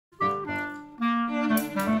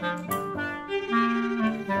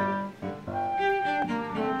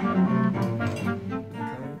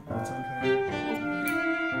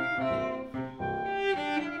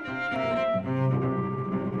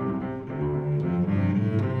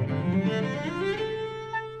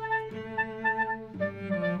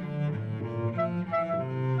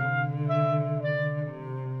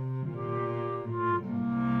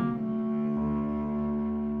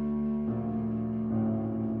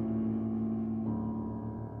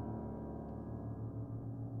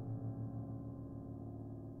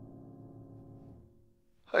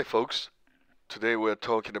Hi folks, today we're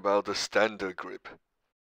talking about the standard grip.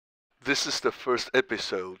 This is the first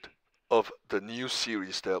episode of the new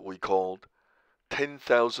series that we called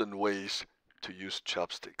 10,000 Ways to Use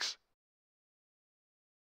Chopsticks.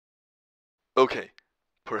 Okay,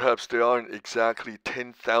 perhaps there aren't exactly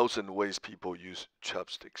 10,000 ways people use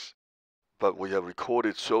chopsticks, but we have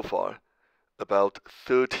recorded so far about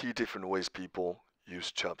 30 different ways people use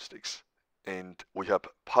chopsticks, and we have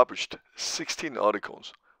published 16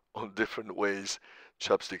 articles on different ways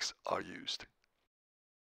chopsticks are used.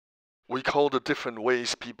 We call the different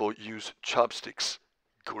ways people use chopsticks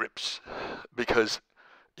grips because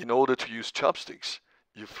in order to use chopsticks,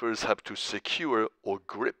 you first have to secure or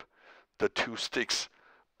grip the two sticks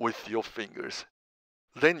with your fingers.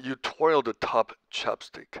 Then you twirl the top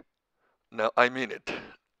chopstick. Now I mean it.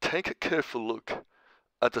 Take a careful look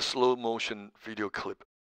at the slow motion video clip.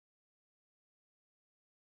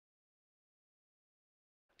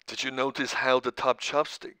 Did you notice how the top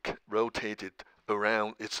chopstick rotated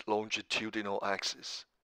around its longitudinal axis?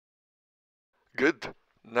 Good.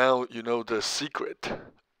 Now you know the secret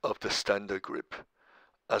of the standard grip.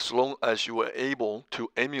 As long as you are able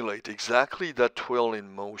to emulate exactly that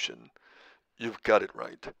twirling motion, you've got it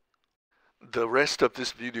right. The rest of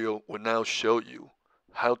this video will now show you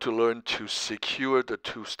how to learn to secure the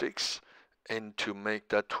two sticks and to make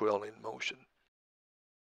that twirling motion.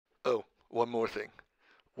 Oh, one more thing.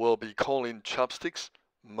 We'll be calling chopsticks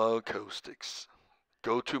Marcosticks.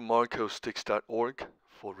 Go to marcosticks.org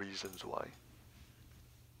for reasons why.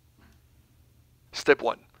 Step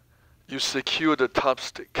 1. You secure the top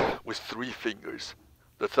stick with 3 fingers,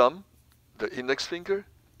 the thumb, the index finger,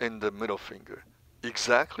 and the middle finger,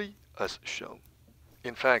 exactly as shown.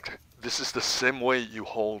 In fact, this is the same way you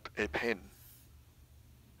hold a pen.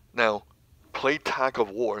 Now, play tag of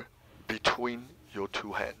war between your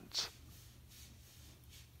two hands.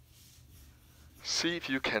 See if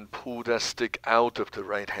you can pull that stick out of the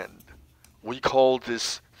right hand. We call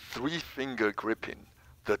this 3-finger gripping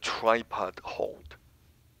the tripod hold.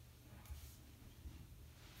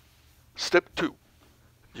 Step 2.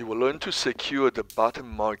 You will learn to secure the bottom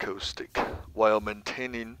Marco stick while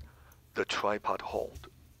maintaining the tripod hold.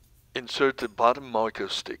 Insert the bottom Marco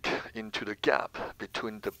stick into the gap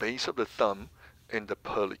between the base of the thumb and the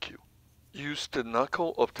pellicule. Use the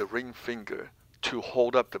knuckle of the ring finger to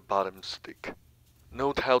hold up the bottom stick.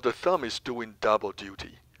 Note how the thumb is doing double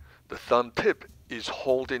duty. The thumb tip is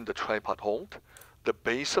holding the tripod hold. The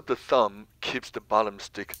base of the thumb keeps the bottom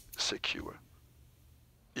stick secure.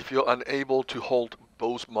 If you're unable to hold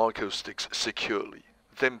both Marco sticks securely,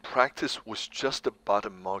 then practice with just the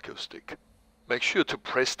bottom Marco stick. Make sure to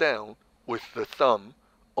press down with the thumb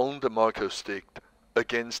on the Marco stick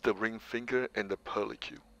against the ring finger and the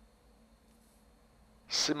pellicule.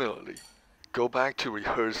 Similarly, go back to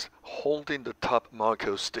rehearse holding the top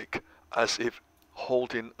Marco stick as if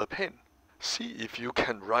holding a pen. See if you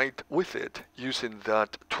can write with it using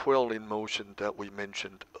that twirling motion that we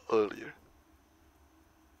mentioned earlier.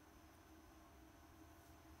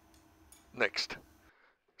 Next,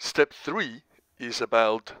 step 3 is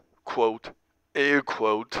about, quote, air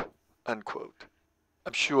quote, unquote.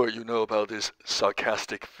 I'm sure you know about this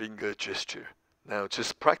sarcastic finger gesture. Now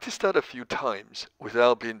just practice that a few times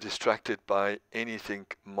without being distracted by anything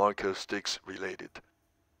Marcosticks related.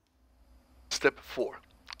 Step 4.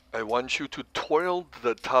 I want you to twirl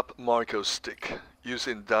the top Marco stick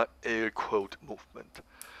using that air quote movement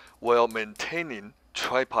while maintaining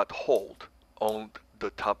tripod hold on the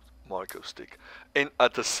top Marco stick, and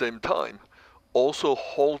at the same time also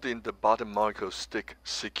holding the bottom Marco stick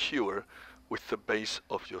secure with the base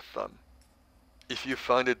of your thumb. If you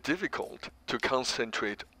find it difficult to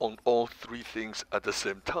concentrate on all 3 things at the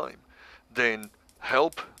same time, then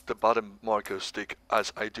help the bottom Marco stick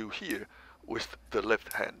as I do here with the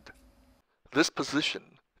left hand. This position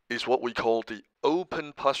is what we call the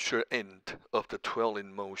open posture end of the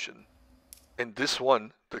twirling motion, and this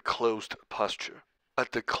one the closed posture.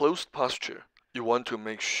 At the closed posture, you want to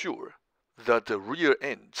make sure that the rear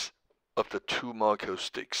ends of the 2 Marco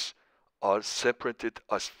sticks are separated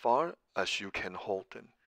as far as you can hold them.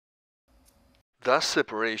 That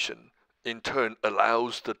separation in turn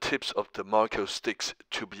allows the tips of the Marco sticks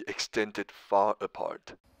to be extended far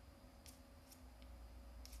apart.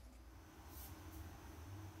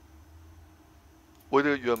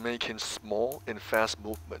 Whether you are making small and fast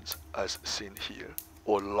movements as seen here,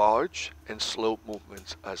 or large and slow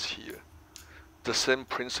movements as here, the same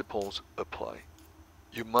principles apply.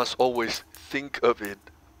 You must always think of it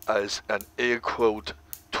as an air quote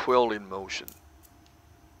twirling motion.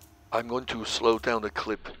 I'm going to slow down the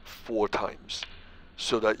clip 4 times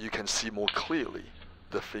so that you can see more clearly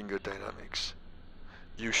the finger dynamics.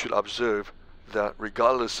 You should observe that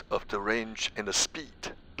regardless of the range and the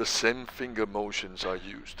speed, the same finger motions are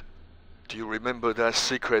used. Do you remember that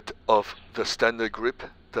secret of the standard grip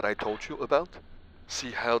that I told you about?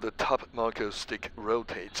 See how the top Marco stick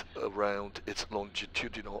rotates around its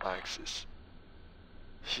longitudinal axis.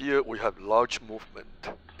 Here we have large movement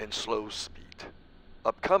and slow speed.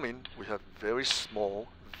 Upcoming, we have very small,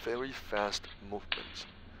 very fast movements,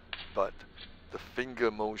 but the finger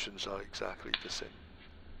motions are exactly the same.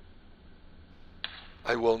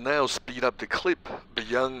 I will now speed up the clip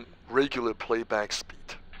beyond regular playback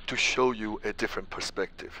speed to show you a different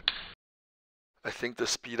perspective. I think the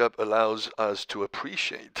speed up allows us to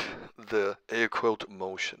appreciate the air quote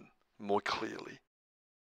motion more clearly.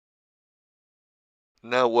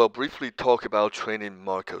 Now we'll briefly talk about training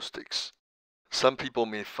Marcosticks. Some people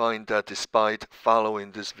may find that despite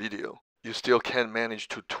following this video, you still can't manage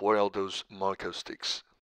to twirl those Marcosticks.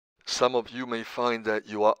 Some of you may find that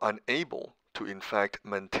you are unable to in fact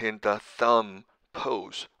maintain that thumb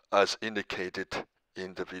pose as indicated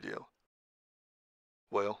in the video.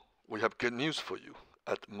 Well, we have good news for you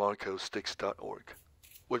at marcosticks.org.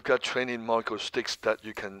 We've got training Marcosticks that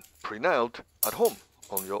you can print out at home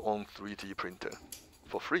on your own 3D printer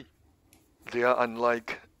for free. They are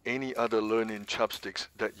unlike any other learning chopsticks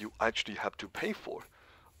that you actually have to pay for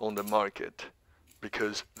on the market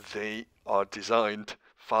because they are designed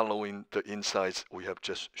following the insights we have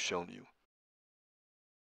just shown you.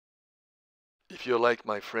 If you're like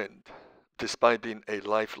my friend, despite being a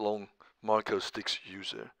lifelong Marcosticks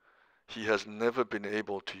user, he has never been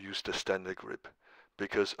able to use the standard grip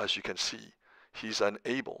because, as you can see, he's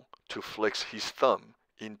unable to flex his thumb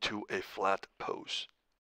into a flat pose.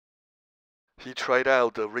 He tried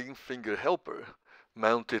out the ring finger helper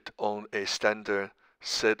mounted on a standard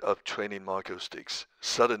set of training Marcosticks.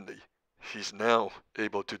 Suddenly, he's now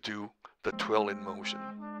able to do the twirling motion.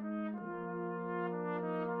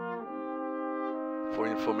 For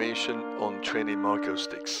information on training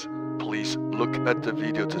Marcosticks, please look at the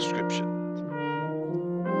video description.